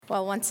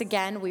Well, once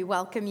again, we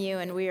welcome you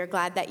and we are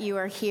glad that you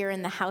are here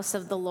in the house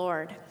of the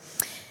Lord.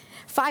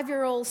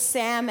 5-year-old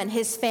Sam and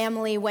his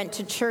family went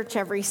to church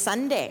every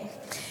Sunday.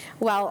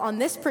 Well, on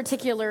this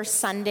particular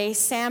Sunday,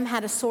 Sam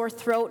had a sore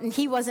throat and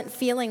he wasn't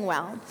feeling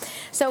well.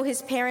 So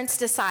his parents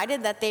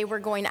decided that they were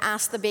going to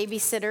ask the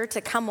babysitter to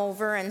come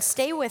over and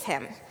stay with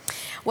him.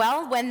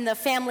 Well, when the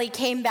family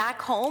came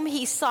back home,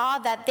 he saw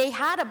that they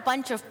had a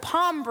bunch of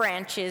palm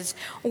branches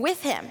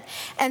with him.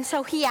 And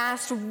so he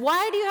asked,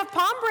 "Why do you have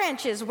palm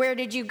branches? Where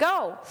did you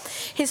go?"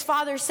 His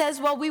father says,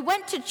 "Well, we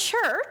went to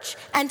church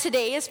and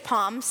today is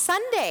Palm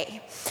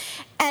Sunday."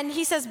 And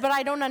he says, "But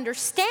I don't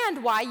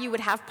understand why you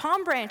would have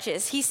palm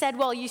branches." He said,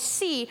 "Well, you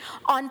see,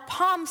 on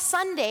Palm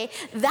Sunday,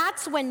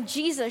 that's when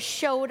Jesus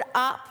showed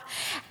up."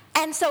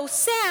 And so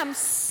Sam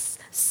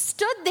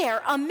stood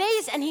there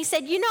amazed and he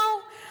said,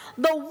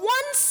 "The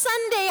one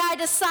Sunday I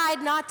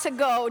decide not to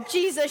go,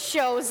 Jesus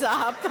shows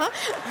up."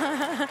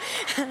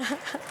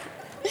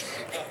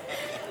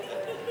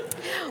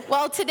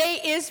 Well, today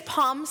is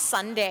Palm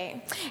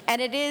Sunday, and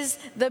it is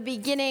the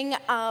beginning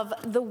of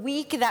the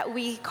week that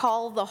we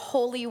call the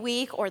Holy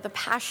Week or the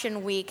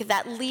Passion Week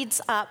that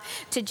leads up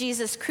to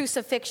Jesus'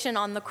 crucifixion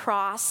on the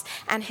cross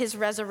and his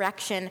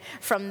resurrection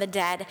from the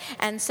dead.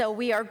 And so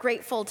we are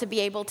grateful to be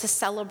able to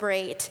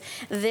celebrate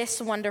this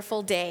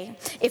wonderful day.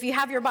 If you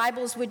have your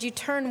Bibles, would you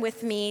turn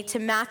with me to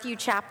Matthew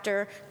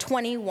chapter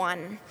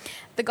 21,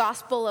 the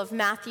Gospel of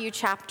Matthew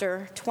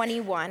chapter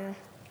 21.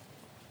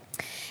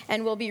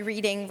 And we'll be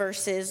reading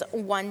verses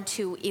 1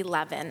 to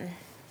 11.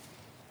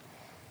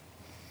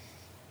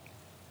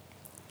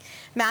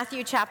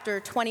 Matthew chapter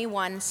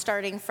 21,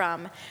 starting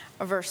from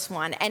verse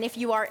 1. And if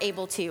you are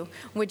able to,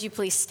 would you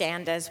please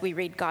stand as we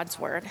read God's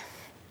word?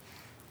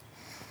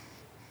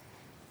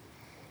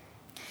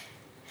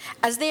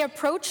 As they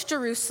approached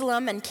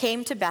Jerusalem and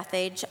came to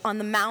Bethphage on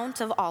the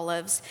Mount of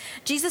Olives,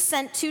 Jesus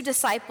sent 2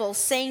 disciples,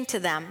 saying to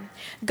them,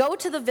 "Go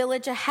to the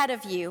village ahead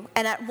of you,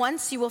 and at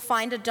once you will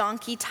find a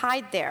donkey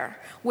tied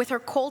there, with her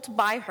colt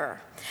by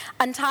her.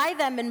 Untie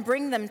them and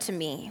bring them to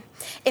me.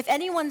 If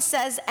anyone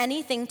says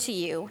anything to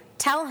you,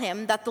 tell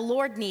him that the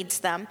Lord needs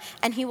them,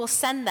 and he will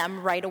send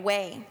them right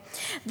away."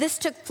 This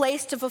took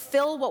place to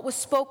fulfill what was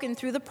spoken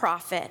through the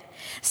prophet.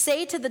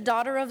 "Say to the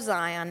daughter of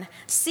Zion,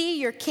 see,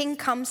 your king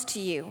comes to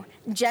you,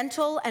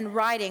 gentle and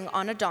riding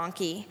on a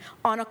donkey,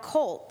 on a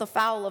colt, the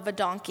foal of a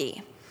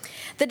donkey."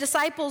 The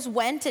disciples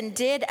went and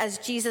did as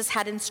Jesus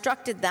had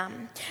instructed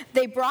them.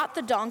 They brought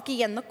the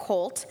donkey and the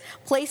colt,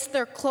 placed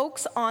their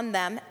cloaks on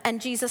them, and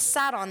Jesus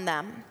sat on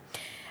them.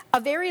 A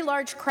very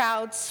large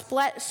crowd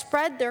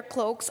spread their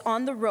cloaks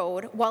on the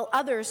road, while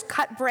others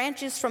cut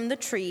branches from the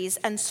trees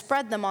and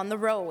spread them on the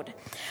road.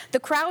 The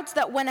crowds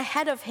that went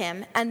ahead of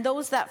him and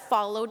those that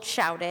followed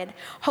shouted,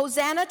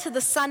 "Hosanna to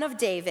the Son of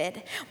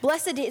David!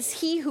 Blessed is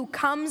he who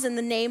comes in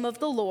the name of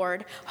the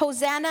Lord!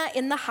 Hosanna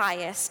in the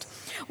highest!"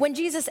 When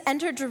Jesus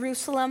entered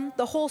Jerusalem,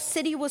 the whole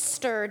city was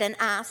stirred and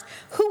asked,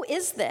 "Who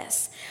is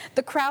this?"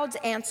 The crowds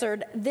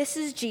answered, "This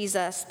is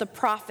Jesus, the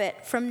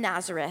prophet from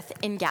Nazareth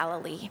in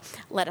Galilee."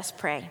 Let us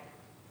pray.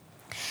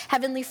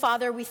 Heavenly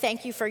Father, we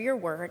thank you for your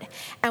word,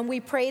 and we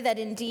pray that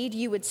indeed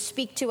you would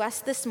speak to us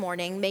this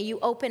morning. May you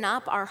open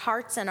up our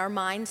hearts and our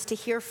minds to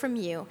hear from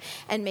you,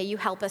 and may you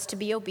help us to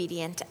be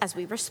obedient as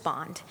we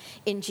respond.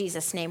 In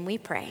Jesus' name we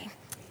pray.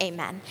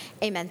 Amen.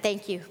 Amen.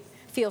 Thank you.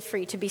 Feel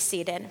free to be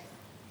seated.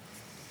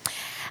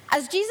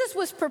 As Jesus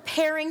was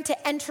preparing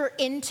to enter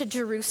into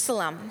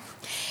Jerusalem,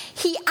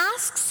 he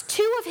asks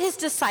 2 of his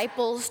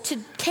disciples to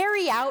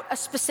carry out a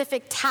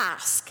specific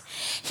task.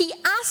 He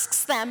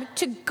asks them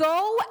to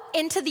go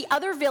into the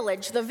other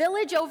village, the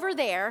village over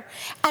there,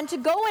 and to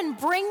go and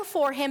bring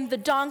for him the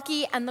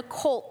donkey and the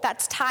colt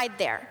that's tied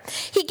there.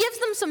 He gives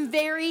them some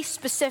very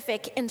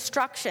specific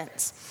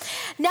instructions.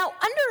 Now,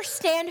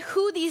 understand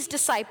who these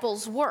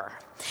disciples were.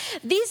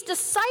 These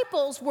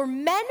disciples were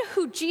men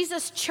who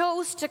Jesus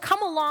chose to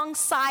come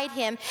alongside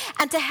him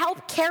and to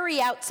help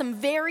carry out some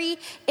very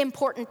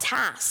important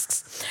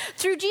tasks.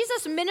 Through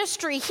Jesus'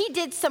 ministry, he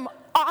did some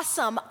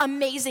awesome,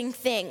 amazing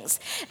things.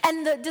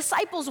 And the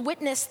disciples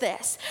witnessed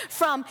this,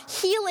 from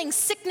healing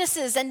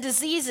sicknesses and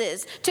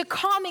diseases, to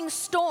calming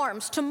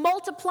storms, to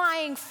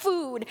multiplying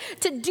food,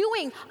 to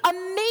doing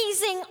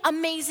amazing,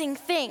 amazing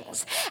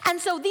things.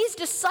 And so these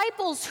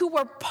disciples who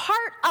were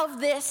part of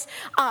this,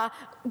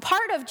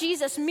 part of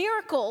Jesus'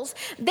 miracles,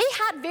 they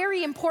had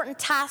very important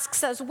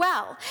tasks as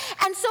well.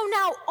 And so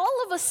now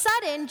all of a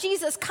sudden,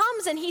 Jesus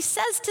comes and he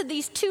says to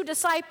these 2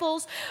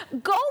 disciples,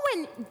 "Go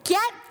and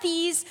get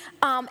these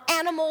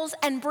animals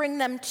and bring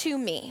them to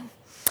me."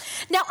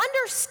 Now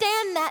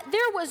understand that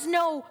there was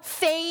no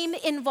fame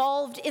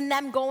involved in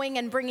them going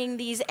and bringing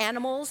these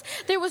animals.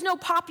 There was no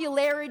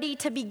popularity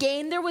to be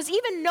gained. There was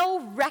even no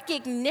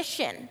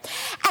recognition.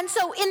 And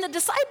so in the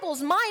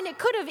disciples' mind, they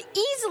could have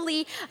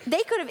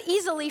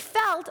easily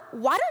felt,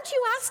 why don't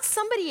you ask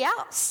somebody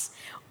else?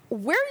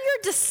 we're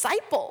your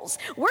disciples.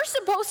 We're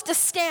supposed to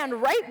stand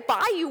right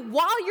by you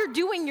while you're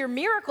doing your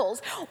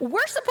miracles.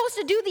 We're supposed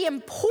to do the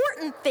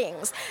important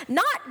things,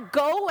 not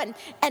go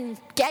and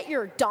get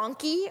your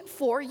donkey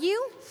for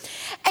you.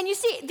 And you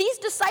see, these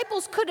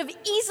disciples could have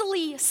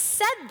easily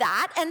said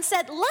that and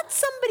said, let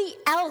somebody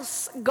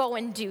else go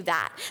and do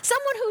that.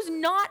 Someone who's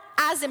not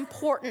as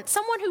important,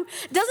 someone who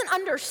doesn't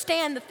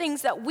understand the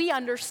things that we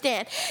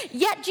understand.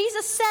 Yet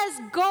Jesus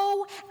says,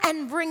 go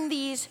and bring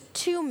these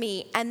to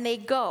me, and they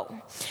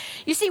go.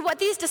 You see, what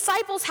these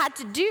disciples had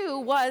to do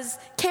was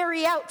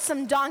carry out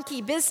some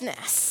donkey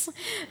business.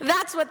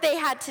 That's what they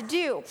had to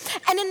do.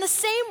 And in the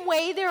same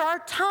way, there are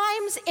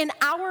times in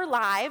our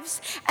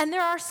lives, and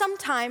there are some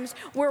times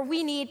where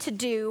we need to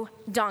do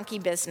donkey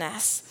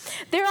business.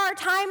 There are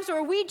times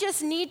where we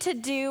just need to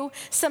do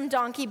some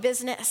donkey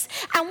business.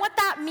 And what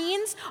that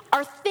means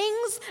are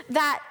things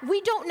that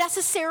we don't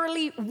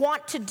necessarily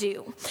want to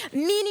do.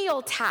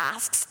 Menial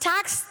tasks,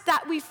 tasks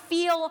that we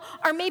feel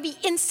are maybe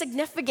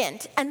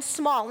insignificant and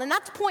small. And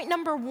that's point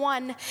number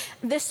 1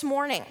 this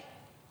morning.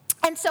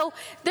 And so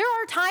there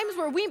are times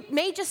where we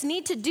may just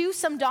need to do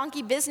some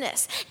donkey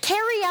business,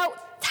 carry out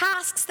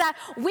tasks that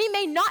we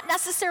may not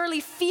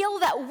necessarily feel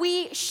that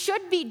we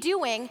should be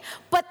doing,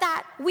 but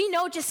that we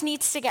know just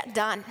needs to get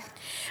done.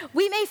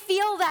 We may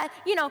feel that,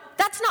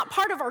 that's not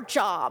part of our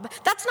job.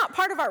 That's not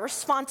part of our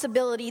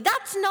responsibility.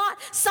 That's not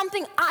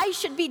something I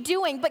should be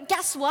doing. But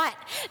guess what?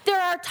 There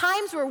are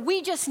times where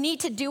we just need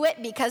to do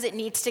it because it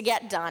needs to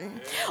get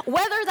done.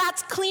 Whether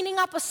that's cleaning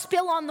up a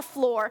spill on the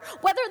floor,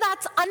 whether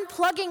that's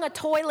unplugging a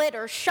toilet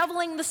or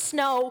shoveling the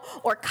snow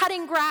or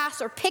cutting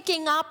grass or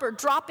picking up or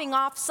dropping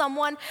off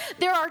someone,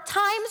 there are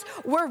times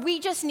where we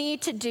just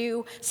need to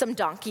do some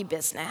donkey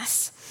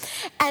business.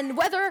 And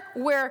whether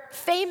we're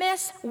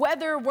famous,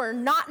 whether we're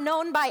not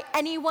known by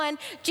anyone,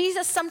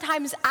 Jesus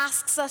sometimes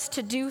asks us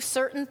to do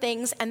certain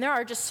things, and there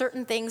are just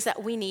certain things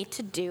that we need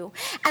to do.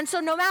 And so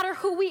no matter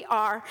who we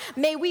are,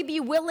 may we be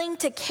willing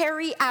to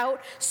carry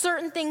out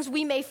certain things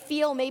we may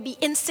feel may be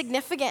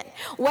insignificant,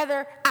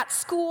 whether at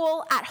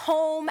school, at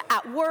home,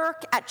 at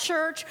work, at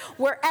church,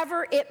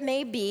 wherever it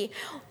may be.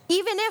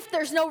 Even if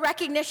there's no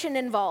recognition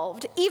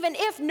involved, even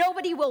if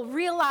nobody will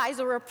realize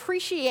or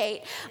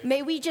appreciate,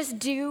 may we just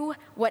do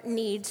what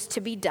needs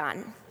to be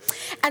done.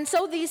 And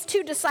so these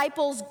 2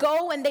 disciples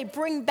go and they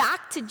bring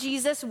back to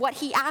Jesus what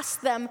he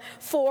asked them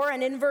for.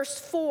 And in verse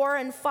 4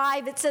 and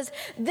 5, it says,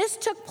 "This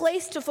took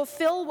place to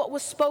fulfill what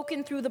was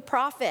spoken through the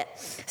prophet.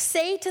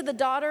 Say to the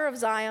daughter of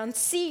Zion,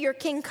 see, your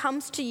king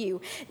comes to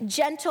you,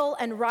 gentle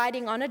and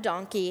riding on a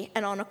donkey,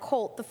 and on a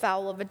colt, the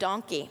foal of a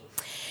donkey."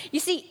 You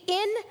see,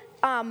 in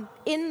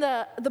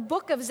the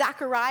book of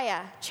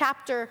Zechariah,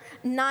 chapter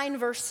 9,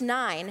 verse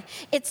 9,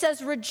 it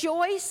says,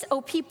 "Rejoice,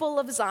 O people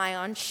of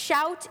Zion,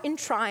 shout in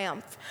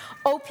triumph.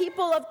 O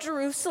people of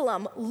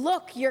Jerusalem,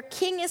 look, your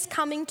king is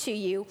coming to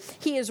you.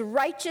 He is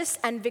righteous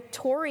and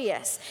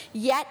victorious,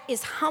 yet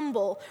is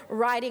humble,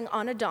 riding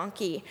on a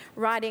donkey,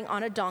 riding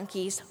on a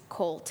donkey's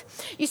colt."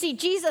 You see,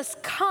 Jesus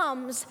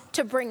comes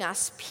to bring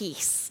us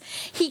peace.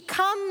 He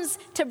comes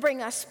to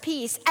bring us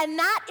peace, and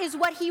that is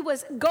what he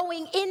was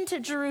going into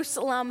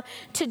Jerusalem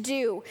to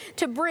do,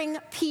 to bring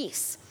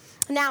peace.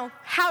 Now,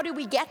 how do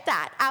we get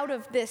that out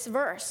of this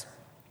verse?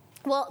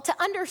 Well,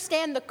 to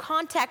understand the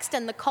context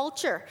and the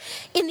culture,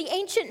 in the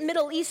ancient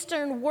Middle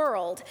Eastern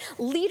world,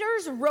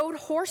 leaders rode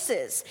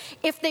horses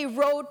if they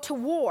rode to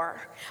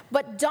war,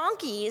 but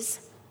donkeys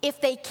if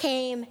they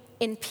came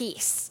in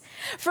peace.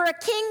 For a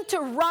king to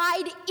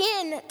ride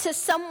in to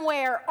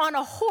somewhere on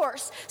a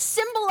horse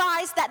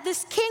symbolized that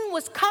this king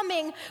was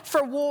coming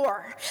for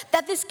war,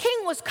 that this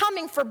king was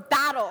coming for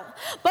battle.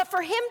 But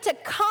for him to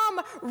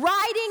come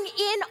riding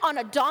in on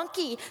a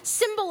donkey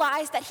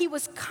symbolized that he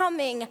was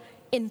coming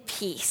in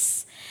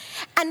peace.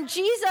 And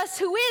Jesus,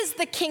 who is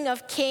the King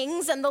of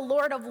Kings and the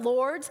Lord of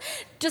Lords,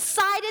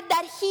 decided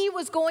that he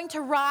was going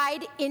to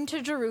ride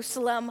into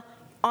Jerusalem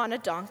on a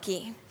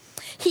donkey.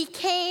 He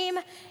came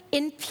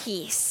in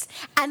peace,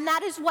 and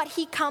that is what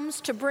he comes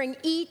to bring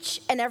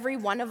each and every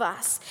one of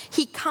us.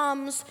 He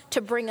comes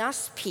to bring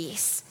us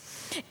peace.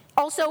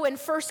 Also in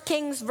 1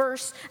 Kings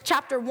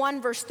chapter 1,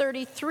 verse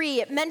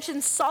 33, it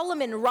mentions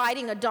Solomon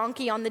riding a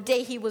donkey on the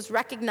day he was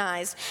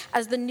recognized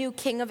as the new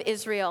king of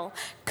Israel,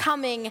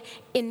 coming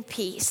in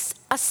peace,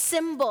 a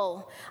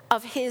symbol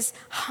of his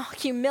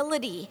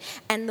humility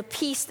and the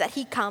peace that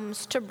he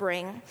comes to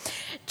bring.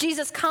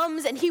 Jesus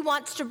comes and he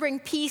wants to bring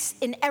peace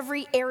in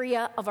every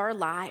area of our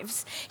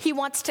lives. He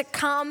wants to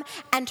come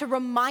and to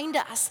remind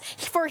us,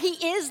 for he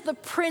is the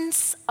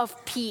Prince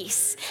of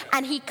Peace,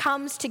 and he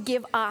comes to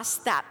give us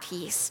that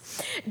peace.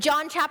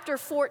 John chapter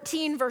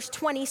 14, verse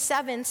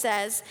 27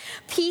 says,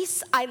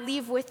 "Peace I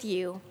leave with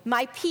you,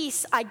 my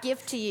peace I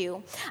give to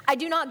you. I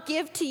do not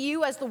give to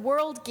you as the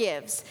world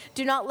gives.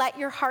 Do not let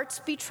your hearts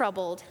be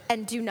troubled,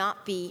 and do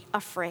not be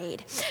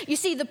afraid." You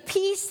see, the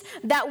peace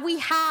that we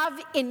have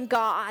in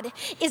God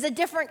is a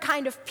different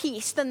kind of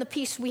peace than the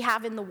peace we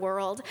have in the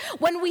world.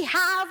 When we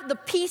have the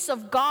peace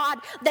of God,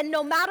 then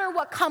no matter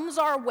what comes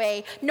our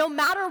way, no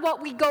matter what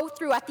we go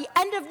through, at the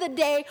end of the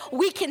day,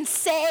 we can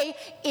say,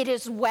 "It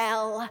is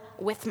well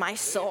with my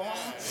soul.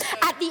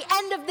 At the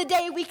end of the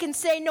day, we can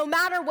say no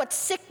matter what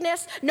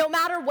sickness, no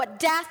matter what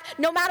death,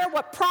 no matter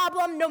what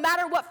problem, no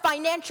matter what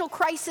financial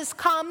crisis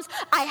comes,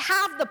 I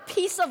have the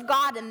peace of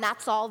God, and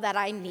that's all that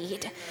I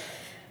need.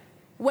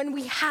 When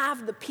we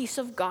have the peace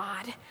of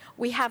God,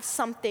 we have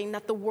something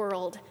that the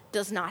world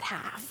does not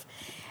have.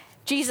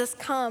 Jesus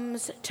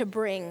comes to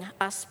bring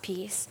us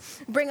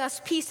peace. Bring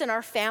us peace in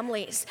our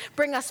families.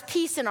 Bring us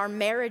peace in our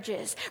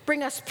marriages.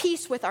 Bring us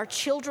peace with our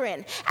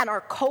children and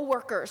our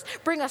coworkers.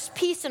 Bring us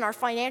peace in our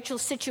financial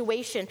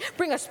situation.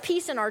 Bring us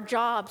peace in our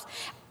jobs.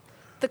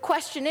 The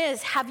question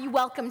is, have you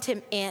welcomed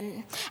him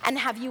in? And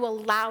have you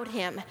allowed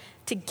him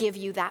to give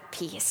you that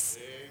peace?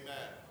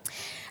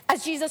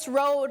 As Jesus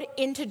rode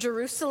into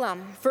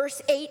Jerusalem, verse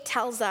 8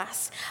 tells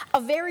us, a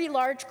very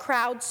large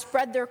crowd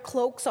spread their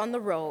cloaks on the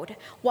road,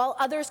 while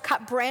others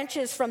cut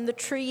branches from the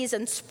trees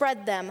and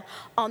spread them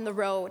on the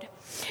road.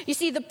 You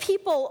see, the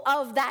people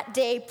of that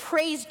day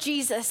praised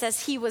Jesus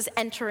as he was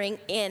entering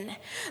in.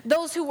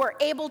 Those who were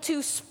able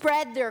to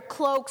spread their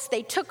cloaks,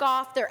 they took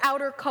off their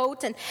outer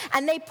coat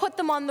and they put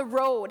them on the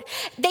road.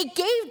 They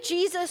gave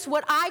Jesus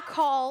what I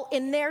call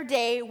in their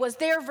day was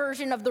their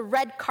version of the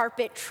red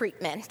carpet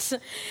treatment.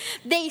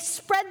 They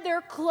spread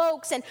their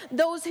cloaks, and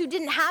those who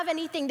didn't have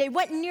anything, they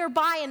went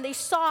nearby and they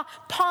saw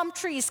palm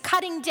trees,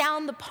 cutting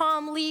down the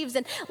palm leaves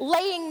and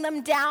laying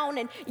them down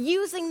and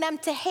using them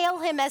to hail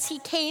him as he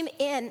came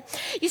in.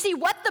 You see,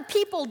 what the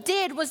people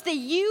did was they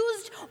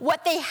used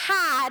what they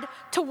had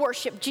to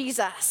worship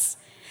Jesus.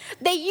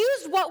 They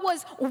used what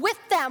was with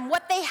them,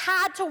 what they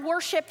had to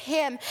worship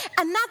him.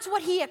 And that's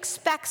what he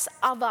expects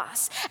of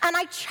us. And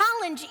I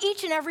challenge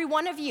each and every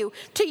one of you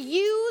to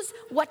use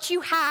what you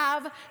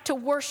have to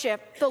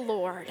worship the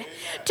Lord.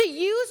 To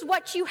use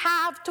what you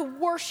have to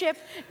worship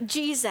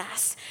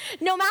Jesus.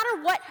 No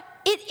matter what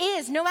it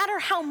is, no matter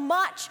how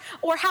much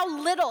or how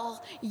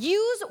little,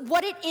 use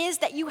what it is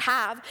that you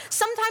have.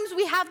 Sometimes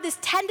we have this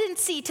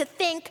tendency to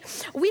think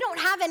we don't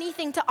have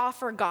anything to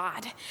offer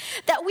God,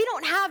 that we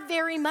don't have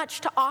very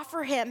much to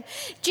offer him.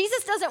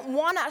 Jesus doesn't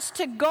want us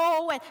to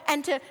go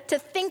and to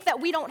think that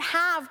we don't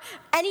have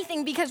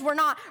anything because we're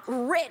not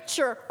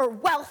rich or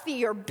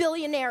wealthy or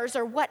billionaires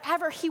or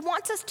whatever. He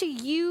wants us to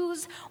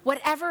use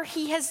whatever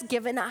he has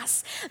given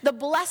us, the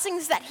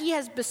blessings that he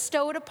has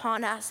bestowed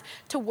upon us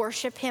to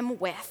worship him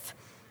with.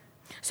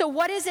 So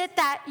what is it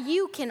that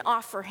you can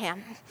offer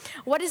him?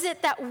 What is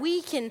it that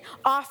we can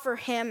offer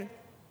him?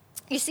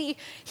 You see,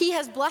 he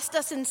has blessed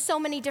us in so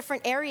many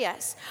different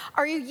areas.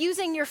 Are you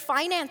using your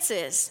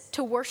finances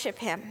to worship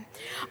him?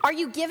 Are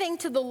you giving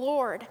to the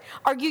Lord?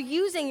 Are you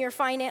using your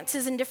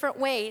finances in different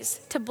ways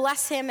to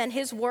bless him and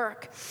his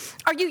work?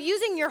 Are you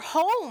using your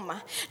home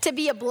to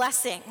be a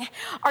blessing?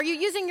 Are you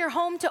using your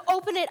home to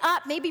open it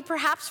up, maybe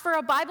perhaps for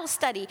a Bible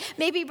study,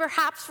 maybe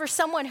perhaps for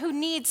someone who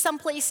needs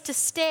someplace to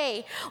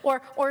stay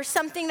or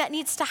something that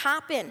needs to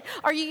happen?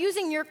 Are you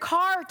using your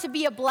car to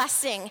be a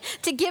blessing,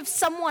 to give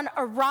someone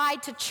a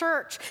ride to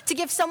church, to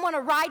give someone a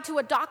ride to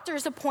a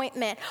doctor's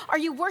appointment? Are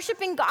you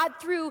worshiping God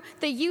through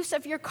the use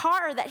of your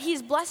car that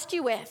he's blessed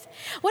you with?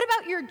 What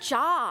about your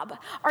job?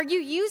 Are you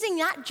using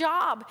that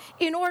job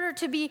in order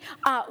to be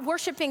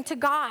worshiping to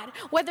God?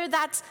 Whether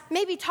that's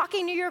maybe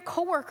talking to your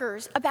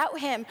coworkers about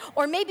him,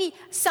 or maybe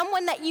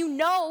someone that you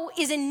know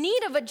is in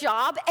need of a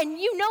job and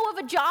you know of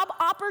a job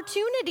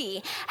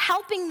opportunity,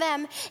 helping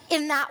them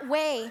in that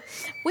way.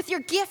 With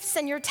your gifts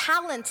and your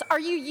talents, are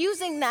you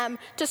using them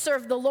to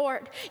serve the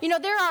Lord? You know,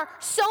 there are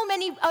so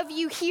many of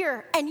you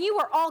here, and you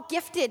are all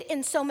gifted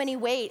in so many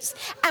ways.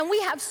 And we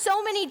have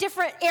so many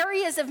different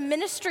areas of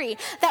ministry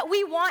that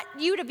we want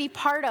you to be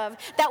part of,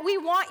 that we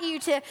want you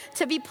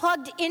to be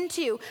plugged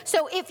into.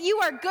 So if you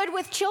are good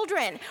with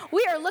children,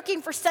 we are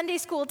looking for Sunday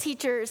school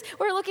teachers.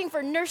 We're looking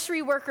for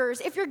nursery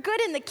workers. If you're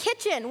good in the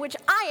kitchen, which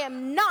I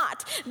am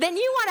not, then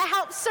you want to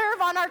help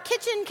serve on our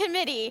kitchen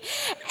committee.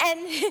 And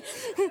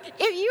if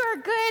you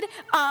are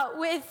good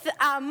with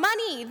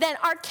money, then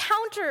our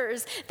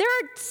counters. There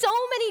are so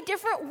many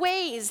different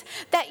ways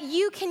that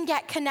you can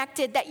get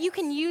connected, that you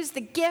can use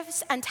the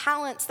gifts and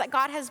talents that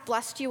God has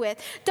blessed you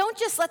with. Don't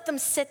just let them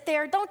sit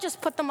there. Don't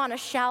just put them on a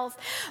shelf,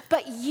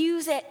 but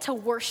use it to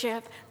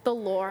worship the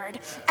Lord.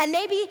 And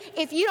maybe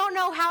if you don't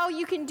know how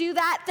you can do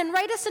that, then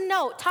write us a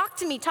note. Talk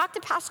to me. Talk to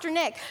Pastor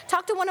Nick.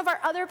 Talk to one of our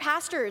other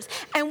pastors,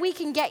 and we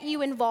can get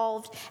you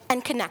involved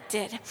and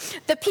connected.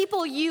 The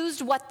people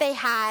used what they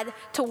had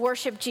to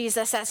worship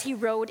Jesus as he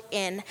rode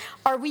in.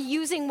 Are we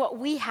using what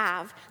we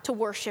have to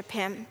worship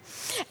him?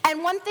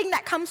 And one thing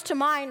that comes to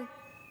mind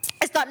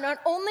is that not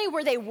only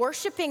were they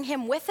worshiping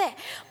him with it,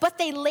 but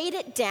they laid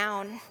it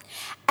down.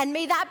 And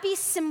may that be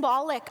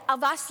symbolic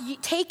of us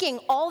taking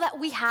all that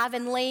we have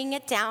and laying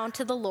it down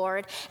to the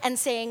Lord and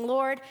saying,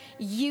 Lord,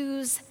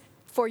 use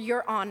for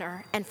your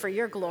honor and for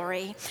your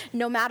glory.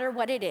 No matter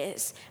what it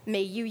is,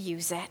 may you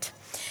use it.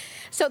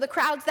 So the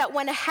crowds that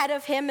went ahead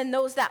of him and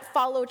those that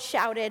followed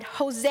shouted,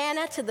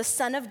 "Hosanna to the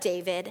Son of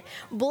David.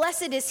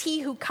 Blessed is he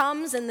who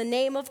comes in the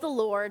name of the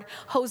Lord.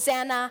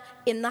 Hosanna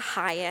in the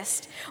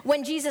highest."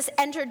 When Jesus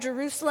entered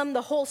Jerusalem,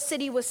 the whole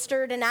city was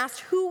stirred and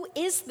asked, "Who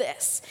is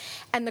this?"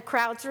 And the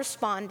crowds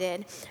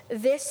responded,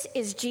 "This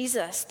is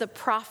Jesus, the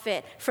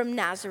prophet from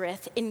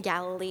Nazareth in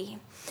Galilee."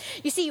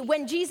 You see,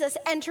 when Jesus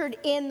entered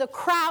in, the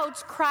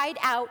crowds cried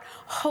out,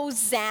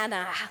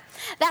 "Hosanna."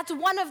 That's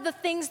one of the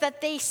things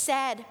that they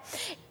said.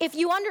 If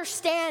you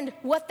understand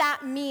what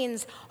that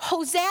means,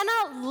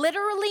 Hosanna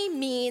literally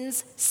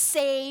means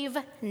save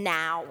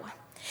now.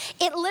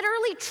 It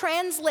literally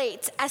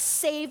translates as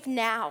save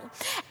now.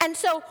 And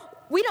so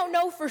we don't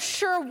know for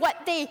sure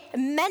what they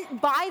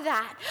meant by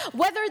that.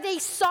 Whether they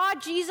saw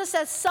Jesus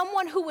as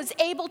someone who was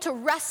able to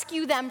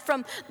rescue them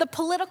from the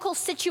political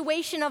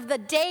situation of the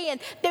day,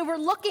 and they were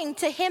looking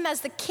to him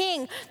as the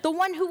king, the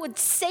one who would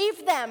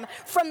save them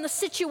from the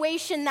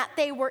situation that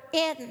they were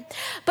in.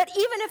 But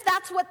even if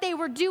that's what they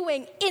were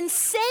doing, in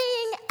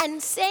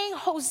saying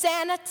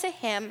Hosanna to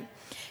him,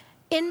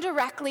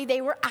 indirectly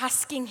they were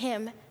asking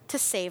him to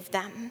save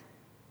them.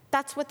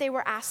 That's what they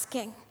were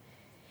asking.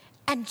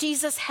 And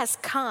Jesus has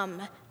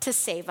come to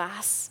save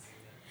us.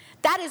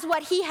 That is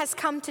what he has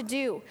come to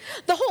do.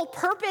 The whole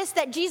purpose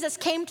that Jesus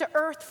came to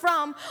earth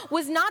from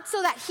was not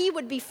so that he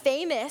would be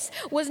famous,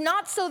 was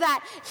not so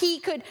that he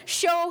could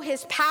show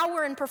his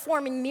power in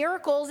performing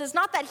miracles, is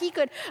not that he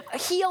could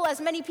heal as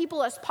many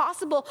people as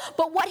possible,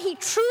 but what he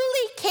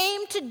truly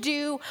came to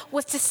do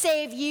was to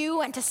save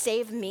you and to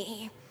save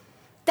me.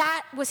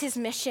 That was his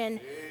mission.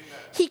 Amen.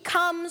 He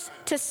comes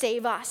to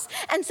save us.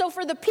 And so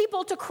for the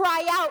people to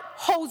cry out,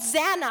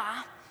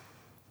 "Hosanna,"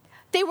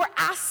 they were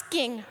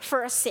asking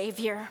for a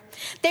savior.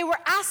 They were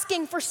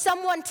asking for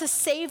someone to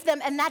save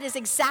them, and that is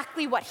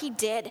exactly what he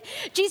did.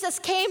 Jesus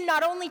came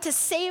not only to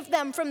save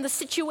them from the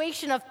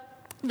situation of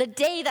the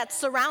day that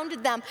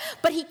surrounded them,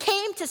 but he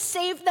came to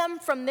save them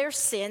from their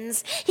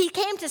sins. He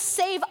came to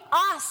save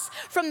us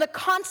from the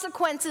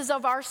consequences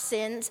of our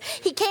sins.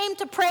 He came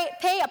to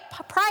pay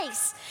a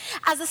price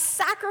as a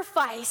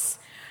sacrifice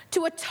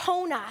to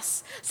atone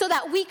us so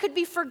that we could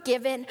be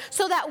forgiven,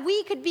 so that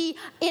we could be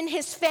in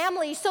his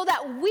family, so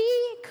that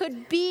we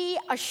could be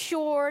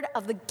assured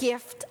of the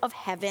gift of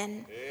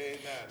heaven. Amen.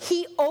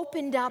 He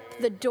opened up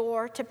the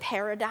door to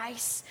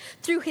paradise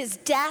through his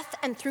death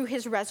and through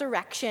his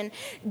resurrection.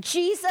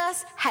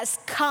 Jesus has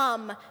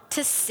come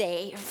to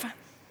save.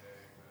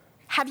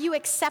 Have you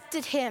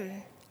accepted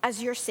him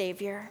as your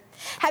Savior?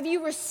 Have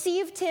you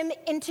received him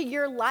into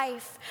your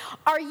life?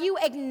 Are you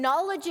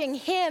acknowledging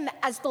him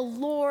as the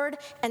Lord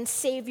and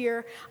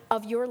Savior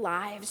of your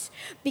lives?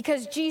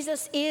 Because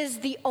Jesus is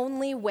the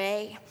only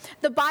way.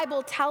 The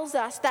Bible tells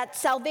us that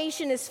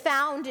salvation is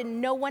found in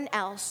no one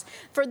else,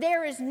 for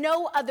there is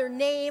no other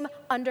name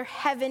under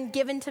heaven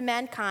given to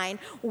mankind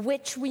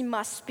which we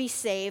must be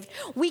saved.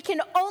 We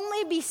can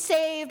only be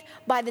saved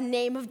by the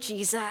name of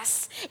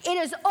Jesus. It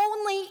is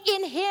only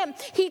in him.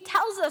 He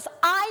tells us,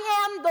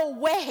 "I am the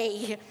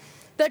way,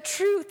 the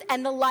truth,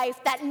 and the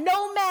life, that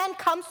no man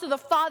comes to the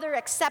Father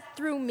except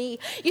through me."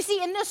 You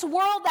see, in this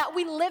world that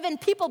we live in,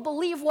 people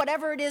believe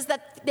whatever it is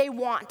that they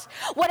want,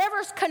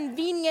 whatever's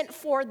convenient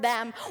for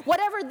them,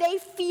 whatever they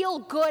feel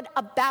good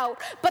about.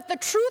 But the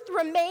truth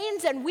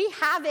remains, and we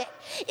have it,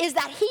 is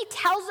that he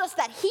tells us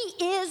that he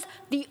is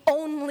the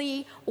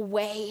only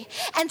way.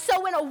 And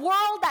so in a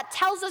world that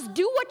tells us,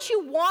 do what you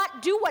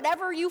want, do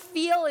whatever you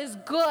feel is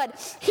good,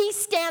 he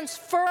stands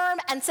firm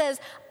and says,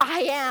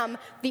 "I am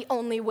the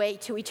only way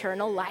to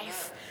eternal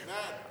life." Amen.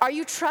 Are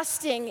you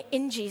trusting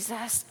in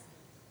Jesus?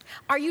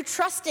 Are you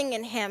trusting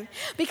in him?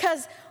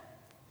 Because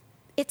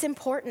it's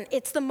important.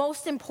 It's the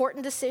most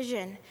important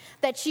decision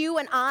that you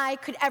and I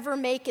could ever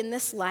make in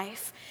this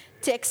life,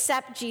 to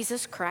accept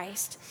Jesus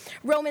Christ.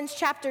 Romans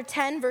chapter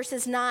 10,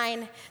 verses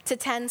 9 to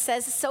 10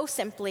 says so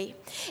simply,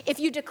 "If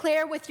you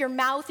declare with your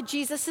mouth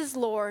Jesus is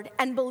Lord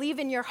and believe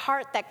in your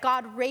heart that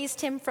God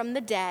raised him from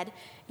the dead,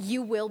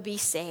 you will be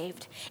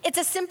saved." It's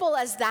as simple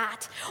as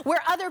that.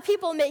 Where other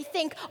people may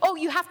think, "Oh,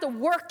 you have to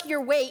work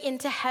your way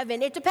into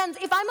heaven." It depends.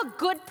 If I'm a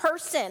good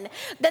person,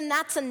 then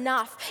that's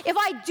enough. If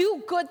I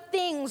do good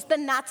things,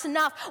 then that's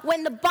enough.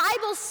 When the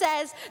Bible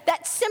says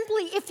that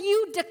simply if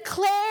you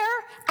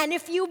declare and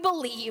if you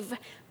believe,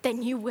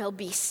 then you will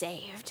be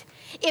saved.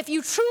 If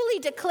you truly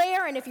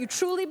declare and if you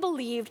truly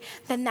believe,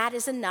 then that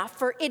is enough.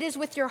 For it is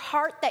with your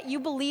heart that you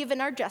believe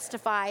and are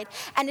justified,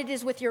 and it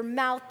is with your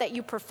mouth that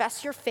you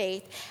profess your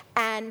faith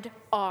and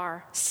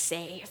are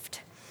saved.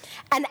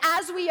 And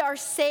as we are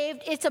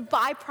saved, it's a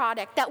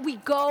byproduct that we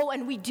go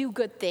and we do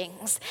good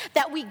things,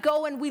 that we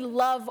go and we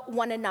love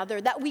one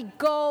another, that we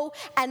go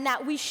and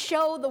that we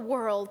show the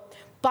world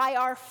by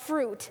our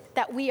fruit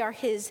that we are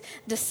his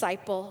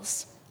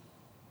disciples.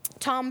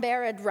 Tom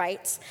Barrett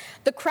writes,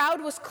 "The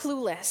crowd was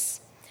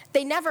clueless.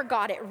 They never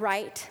got it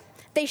right.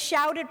 They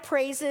shouted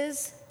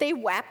praises. They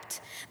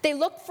wept. They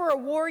looked for a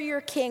warrior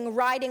king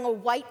riding a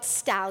white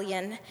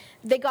stallion.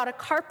 They got a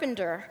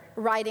carpenter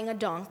riding a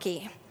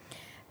donkey.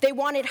 They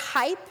wanted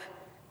hype.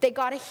 They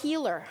got a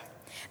healer.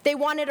 They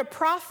wanted a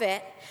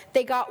prophet.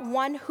 They got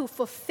one who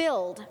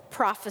fulfilled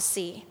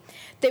prophecy.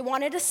 They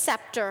wanted a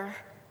scepter,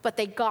 but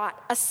they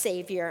got a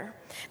savior.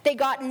 They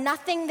got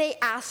nothing they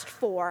asked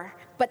for,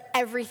 but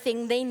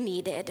everything they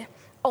needed.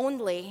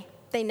 Only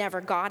they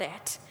never got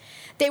it.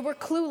 They were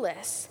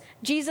clueless.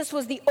 Jesus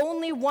was the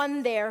only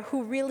one there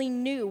who really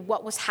knew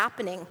what was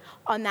happening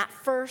on that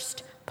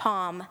first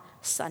Palm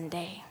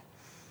Sunday.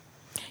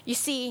 You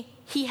see,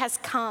 he has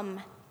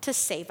come to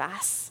save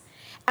us.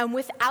 And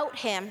without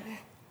him,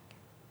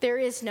 there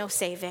is no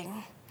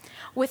saving.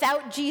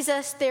 Without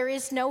Jesus, there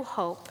is no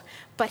hope.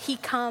 But he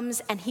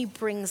comes and he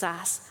brings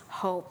us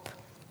hope.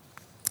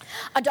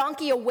 A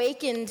donkey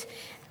awakened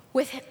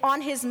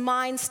on his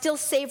mind, still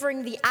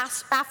savoring the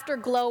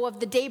afterglow of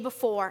the day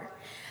before.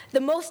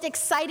 The most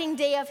exciting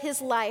day of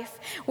his life,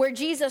 where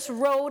Jesus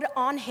rode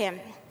on him.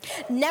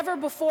 Never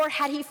before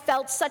had he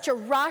felt such a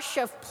rush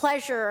of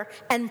pleasure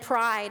and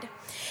pride.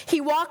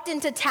 He walked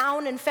into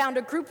town and found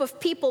a group of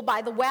people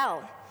by the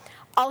well.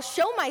 I'll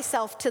show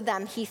myself to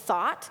them, he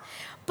thought,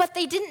 but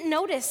they didn't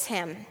notice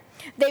him.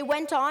 They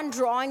went on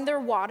drawing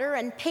their water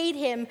and paid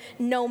him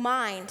no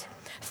mind.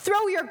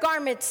 Throw your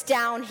garments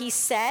down, he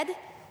said.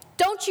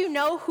 Don't you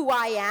know who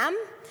I am?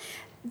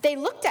 They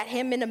looked at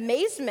him in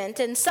amazement,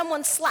 and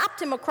someone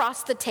slapped him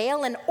across the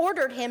tail and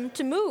ordered him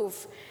to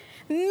move.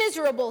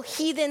 Miserable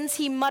heathens,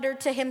 he muttered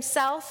to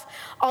himself.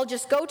 I'll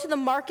just go to the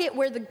market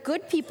where the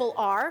good people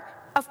are.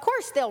 Of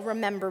course they'll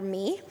remember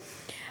me.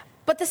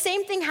 But the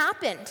same thing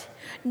happened.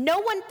 No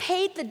one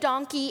paid the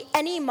donkey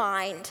any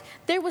mind.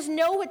 There was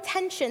no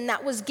attention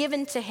that was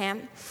given to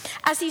him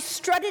as he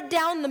strutted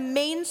down the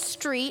main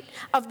street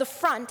of the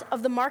front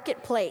of the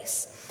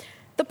marketplace.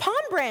 The palm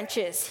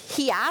branches,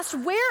 he asked.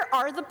 Where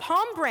are the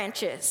palm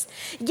branches?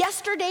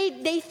 Yesterday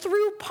they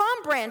threw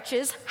palm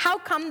branches. How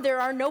come there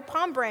are no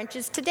palm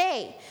branches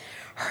today?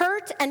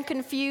 Hurt and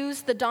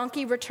confused, the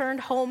donkey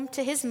returned home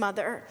to his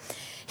mother.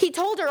 He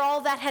told her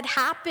all that had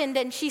happened,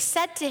 and she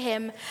said to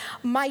him,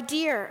 "My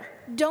dear,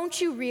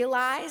 don't you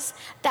realize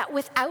that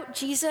without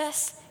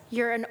Jesus,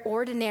 you're an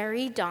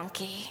ordinary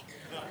donkey?"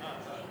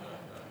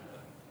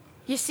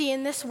 You see,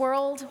 in this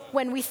world,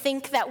 when we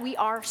think that we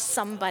are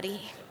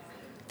somebody,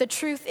 the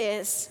truth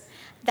is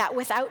that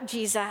without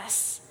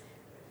Jesus,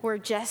 we're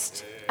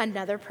just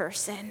another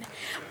person.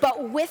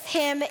 But with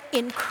him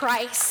in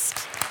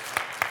Christ,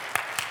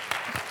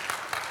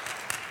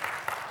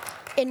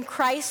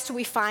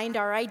 we find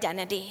our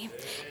identity.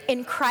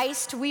 In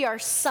Christ, we are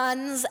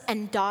sons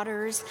and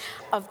daughters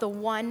of the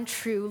one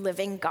true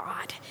living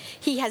God.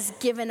 He has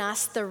given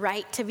us the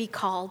right to be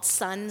called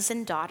sons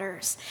and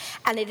daughters,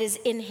 and it is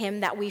in him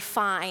that we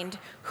find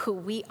who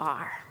we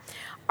are.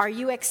 Are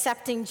you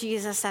accepting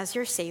Jesus as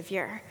your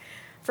Savior?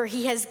 For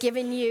he has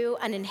given you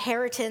an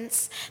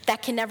inheritance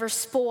that can never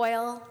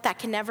spoil, that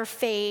can never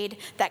fade,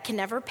 that can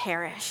never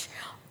perish.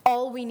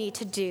 All we need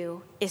to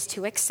do is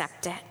to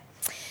accept it.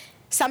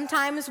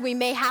 Sometimes we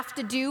may have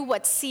to do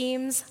what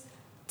seems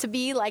to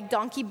be like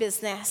donkey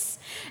business.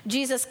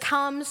 Jesus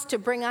comes to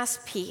bring us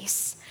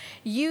peace.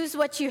 Use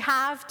what you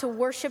have to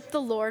worship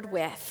the Lord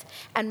with,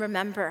 and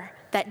remember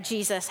that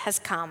Jesus has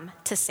come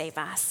to save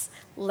us.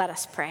 Let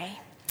us pray.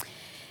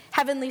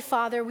 Heavenly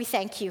Father, we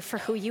thank you for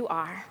who you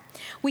are.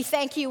 We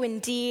thank you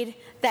indeed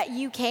that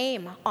you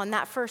came on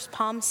that first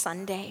Palm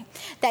Sunday,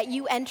 that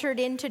you entered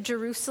into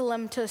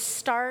Jerusalem to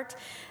start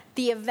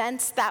the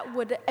events that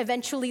would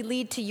eventually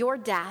lead to your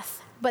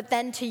death, but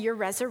then to your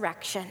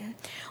resurrection.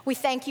 We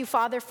thank you,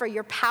 Father, for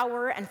your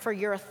power and for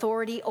your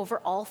authority over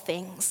all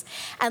things.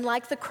 And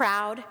like the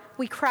crowd,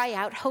 we cry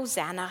out,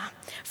 Hosanna,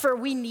 for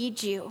we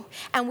need you.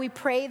 And we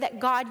pray that,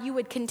 God, you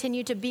would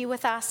continue to be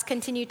with us,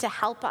 continue to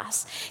help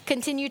us,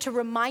 continue to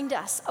remind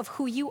us of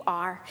who you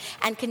are,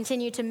 and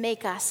continue to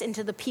make us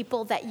into the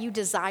people that you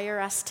desire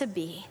us to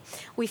be.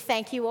 We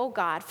thank you, O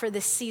God, for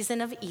this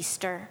season of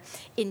Easter.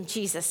 In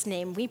Jesus'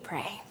 name we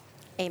pray.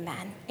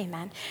 Amen.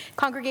 Amen.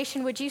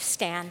 Congregation, would you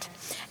stand?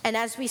 And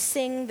as we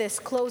sing this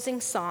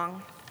closing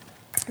song,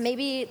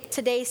 maybe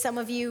today some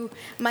of you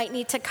might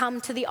need to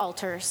come to the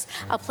altars,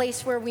 a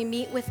place where we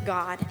meet with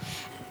God,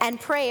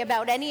 and pray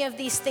about any of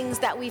these things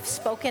that we've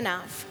spoken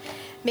of.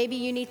 Maybe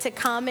you need to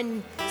come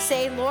and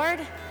say, Lord,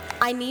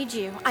 I need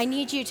you. I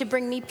need you to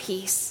bring me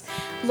peace.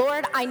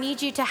 Lord, I need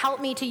you to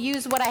help me to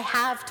use what I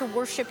have to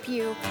worship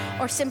you.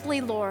 Or simply,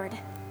 Lord,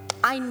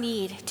 I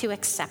need to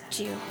accept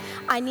you.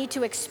 I need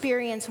to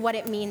experience what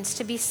it means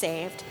to be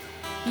saved.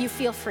 You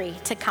feel free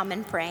to come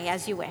and pray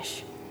as you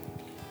wish.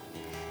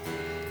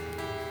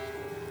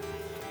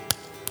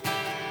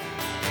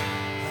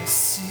 I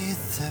see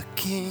the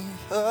King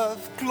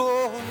of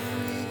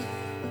glory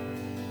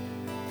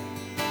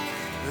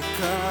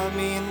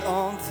coming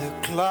on the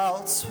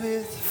clouds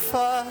with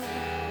fire.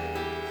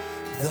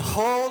 The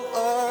whole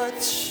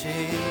earth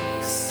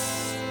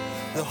shakes.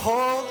 The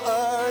whole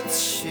earth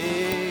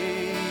shakes.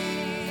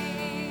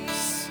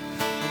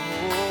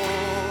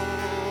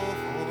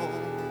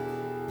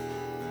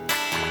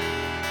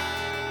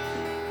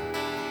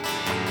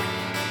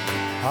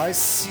 I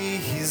see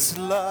his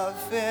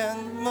love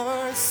and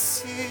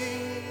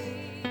mercy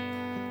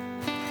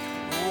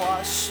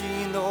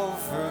washing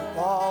over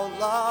all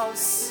our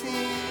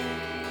sin.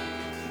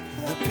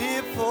 The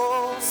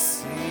people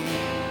sing,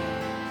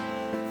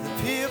 the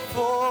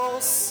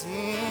people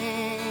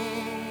sing.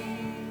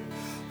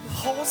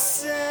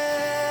 Hosanna,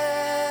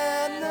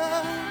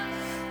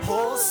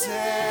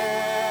 Hosanna,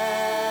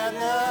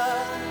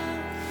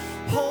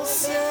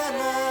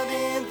 Hosanna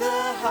in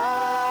the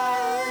highest.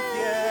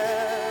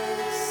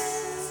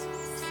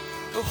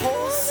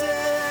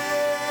 Hosanna,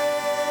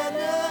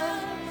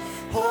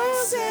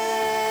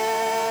 Hosanna,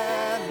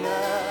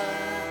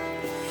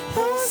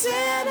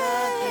 Hosanna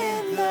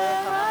in the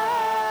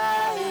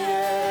highest.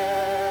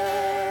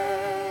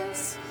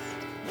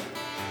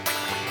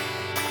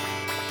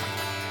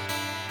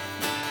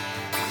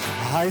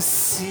 I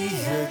see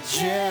a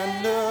generation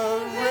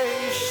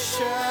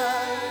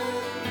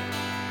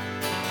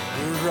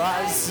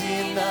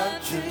rising up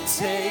to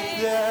take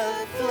their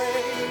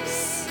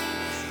place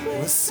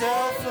with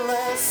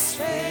selfless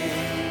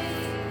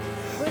faith,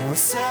 with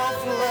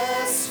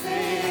selfless faith.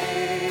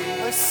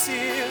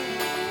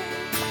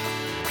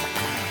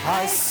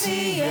 I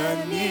see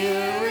a new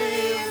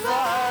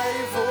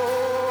revival,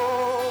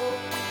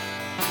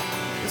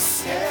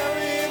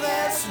 stirring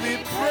as we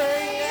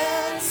pray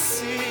and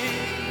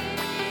sing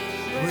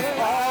with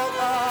all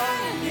our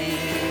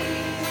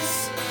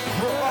needs,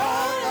 with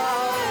all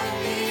our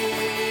needs.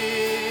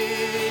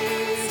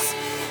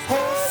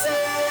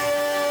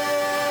 Hosanna,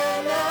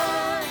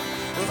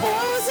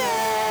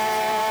 Hosanna,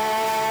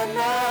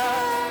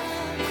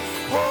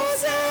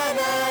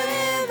 Hosanna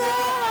in the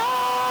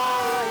highest.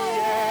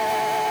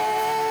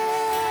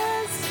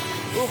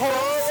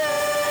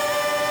 Hosanna,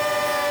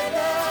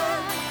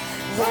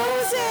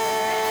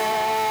 Hosanna,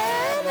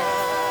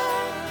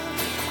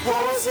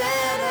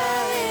 Hosanna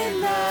in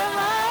the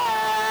highest.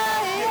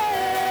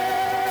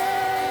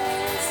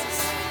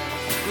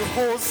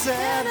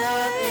 Hosanna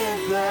in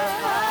the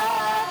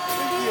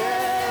highest.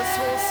 Yes,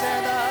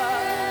 Hosanna.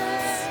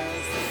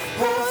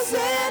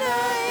 Hosanna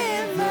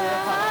in the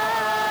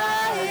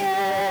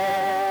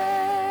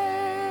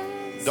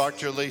highest.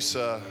 Dr.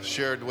 Lisa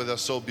shared with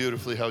us so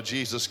beautifully how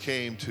Jesus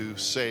came to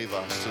save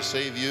us, to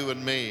save you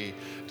and me,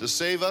 to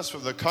save us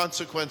from the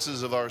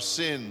consequences of our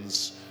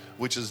sins,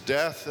 which is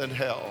death and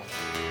hell.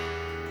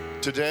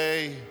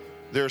 Today,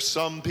 there are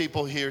some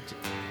people here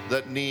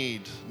that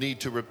need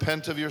to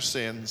repent of your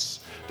sins,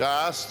 to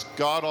ask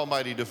God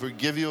Almighty to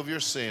forgive you of your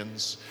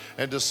sins,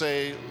 and to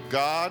say,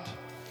 God,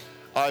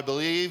 I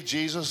believe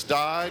Jesus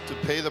died to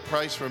pay the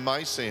price for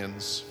my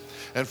sins.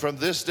 And from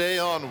this day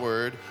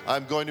onward,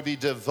 I'm going to be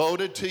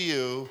devoted to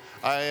you.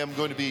 I am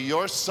going to be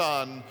your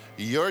son,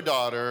 your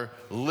daughter,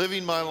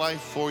 living my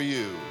life for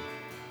you.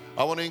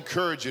 I want to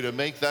encourage you to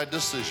make that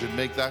decision,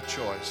 make that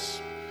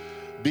choice.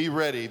 Be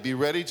ready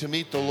to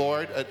meet the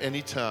Lord at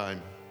any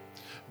time.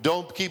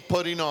 Don't keep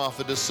putting off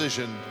a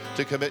decision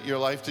to commit your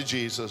life to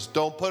Jesus.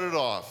 Don't put it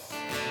off.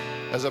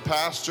 As a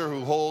pastor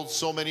who holds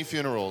so many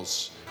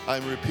funerals,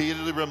 I'm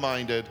repeatedly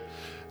reminded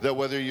that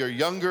whether you're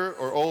younger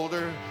or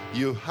older,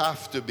 we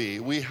have to be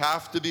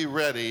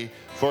ready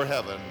for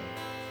heaven.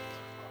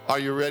 Are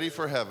you ready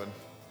for heaven?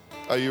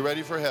 Are you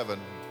ready for heaven?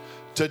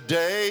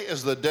 Today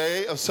is the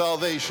day of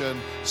salvation,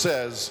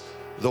 says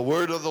the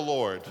word of the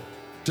Lord.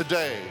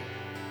 Today.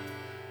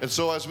 And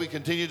so as we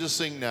continue to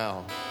sing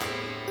now,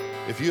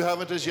 if you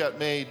haven't as yet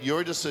made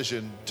your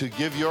decision to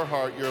give your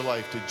heart, your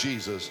life to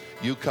Jesus,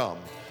 you come.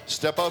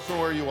 Step out from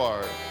where you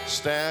are.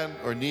 Stand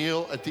or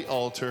kneel at the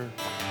altar.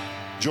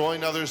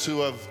 Join others who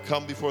have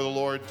come before the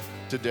Lord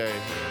today.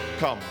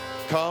 Come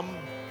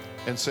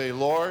and say,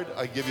 Lord,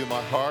 I give you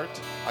my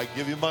heart. I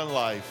give you my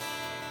life.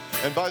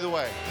 And by the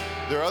way,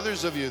 there are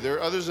others of you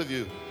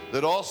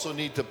that also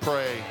need to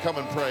pray. Come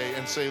and pray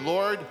and say,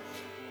 Lord,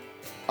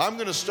 I'm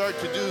going to start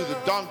to do the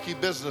donkey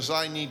business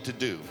I need to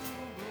do.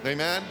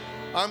 Amen?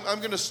 I'm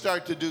going to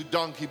start to do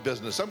donkey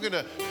business. I'm going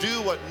to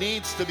do what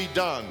needs to be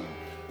done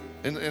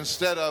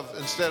instead of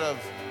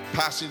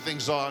passing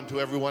things on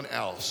to everyone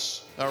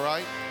else. All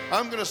right?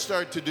 I'm going to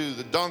start to do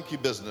the donkey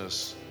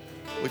business,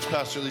 which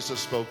Pastor Lisa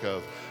spoke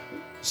of.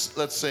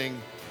 Let's sing.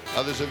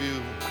 Others of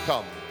you,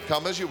 come.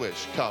 Come as you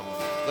wish. Come.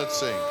 Let's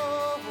sing.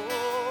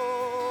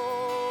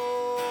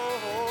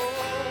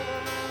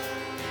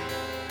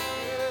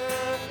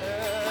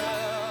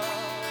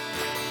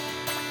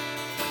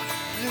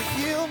 You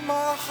heal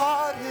my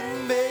heart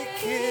and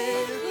make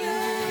it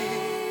clean.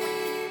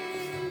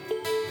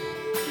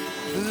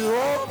 You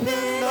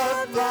open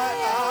up my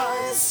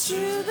eyes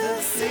to the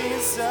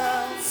things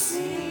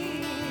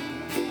unseen.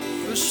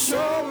 You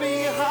show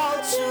me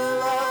how to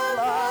love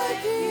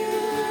like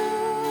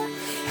you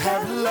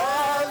have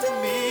loved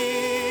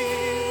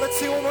me. Let's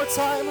sing one more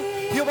time.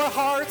 Heal my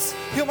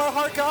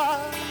heart,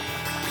 God.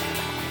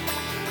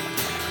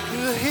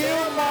 You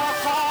heal my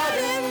heart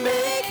and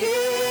make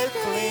it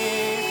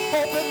clean.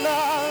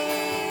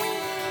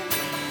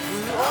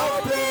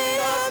 Open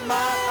up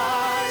my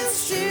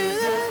eyes to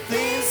the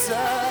things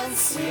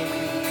unseen.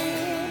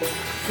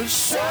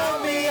 Show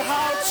me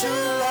how to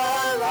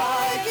love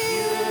like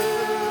you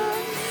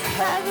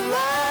have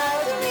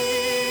loved me.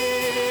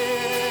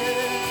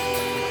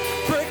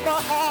 Break my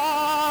heart.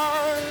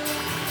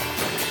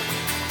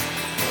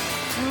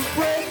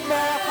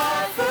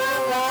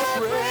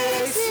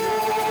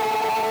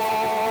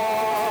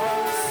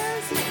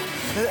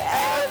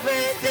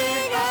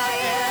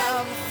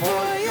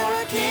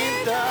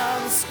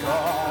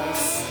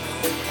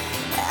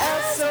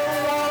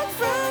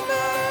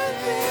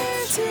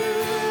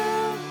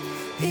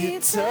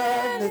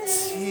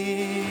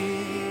 eternity.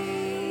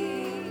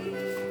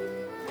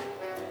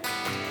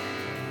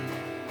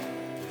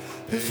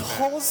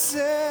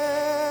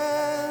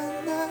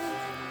 Hosanna,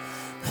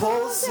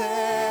 Hosanna,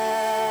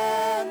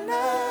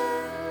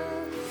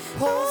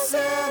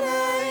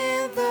 Hosanna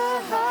in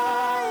the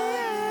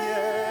highest.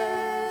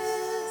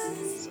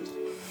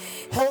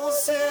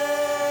 Hosanna,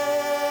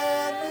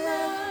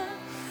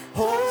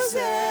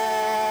 Hosanna,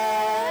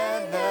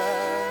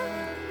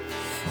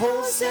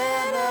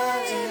 Hosanna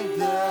in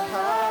the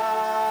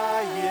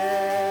highest.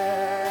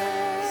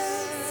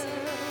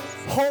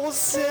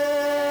 Hosanna,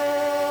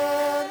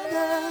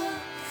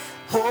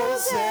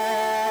 Hosanna,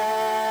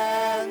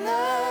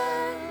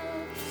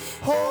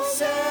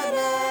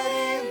 Hosanna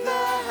in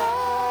the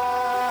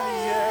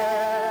highest.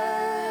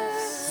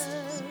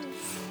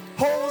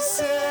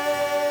 Hosanna,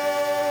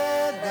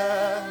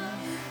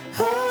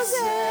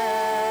 Hosanna,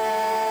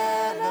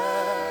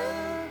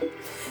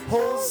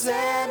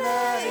 Hosanna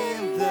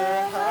in the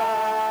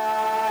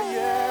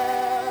highest.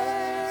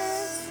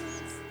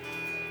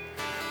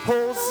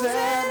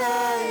 Hosanna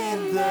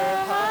in the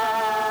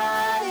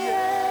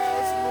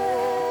highest,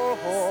 Lord.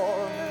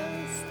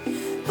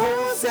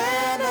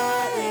 Hosanna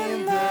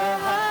in the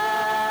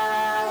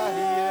highest.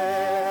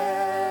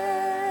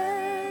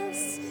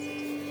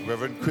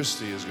 Reverend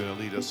Christie is going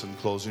to lead us in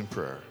closing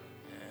prayer.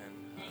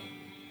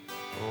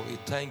 Oh, we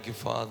thank you,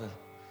 Father.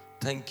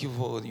 Thank you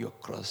for your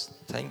cross.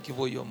 Thank you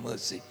for your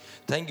mercy.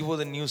 Thank you for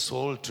the new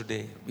soul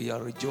today. We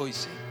are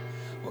rejoicing.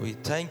 Oh, we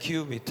thank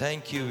you, we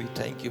thank you, we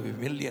thank you, we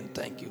million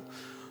thank you.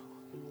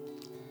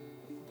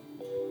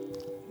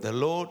 The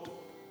Lord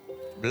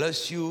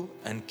bless you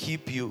and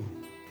keep you.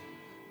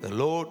 The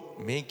Lord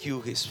make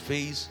you his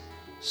face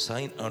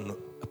shine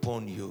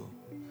upon you.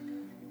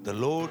 The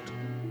Lord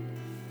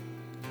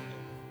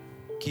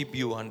keep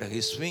you under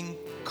his wing,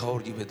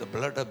 cover you with the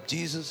blood of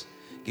Jesus.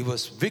 Give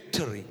us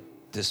victory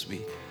this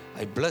week.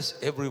 I bless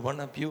every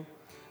one of you,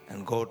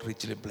 and God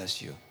richly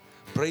bless you.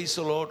 Praise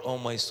the Lord, O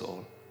my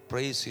soul.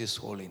 Praise his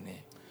holy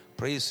name.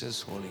 Praise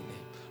his holy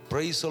name.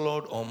 Praise the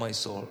Lord, O my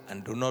soul,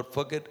 and do not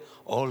forget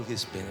all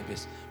his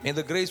benefits. May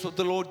the grace of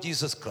the Lord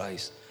Jesus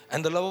Christ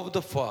and the love of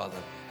the Father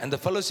and the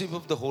fellowship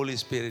of the Holy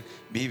Spirit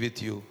be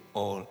with you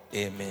all.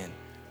 Amen.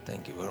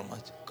 Thank you very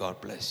much. God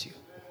bless you.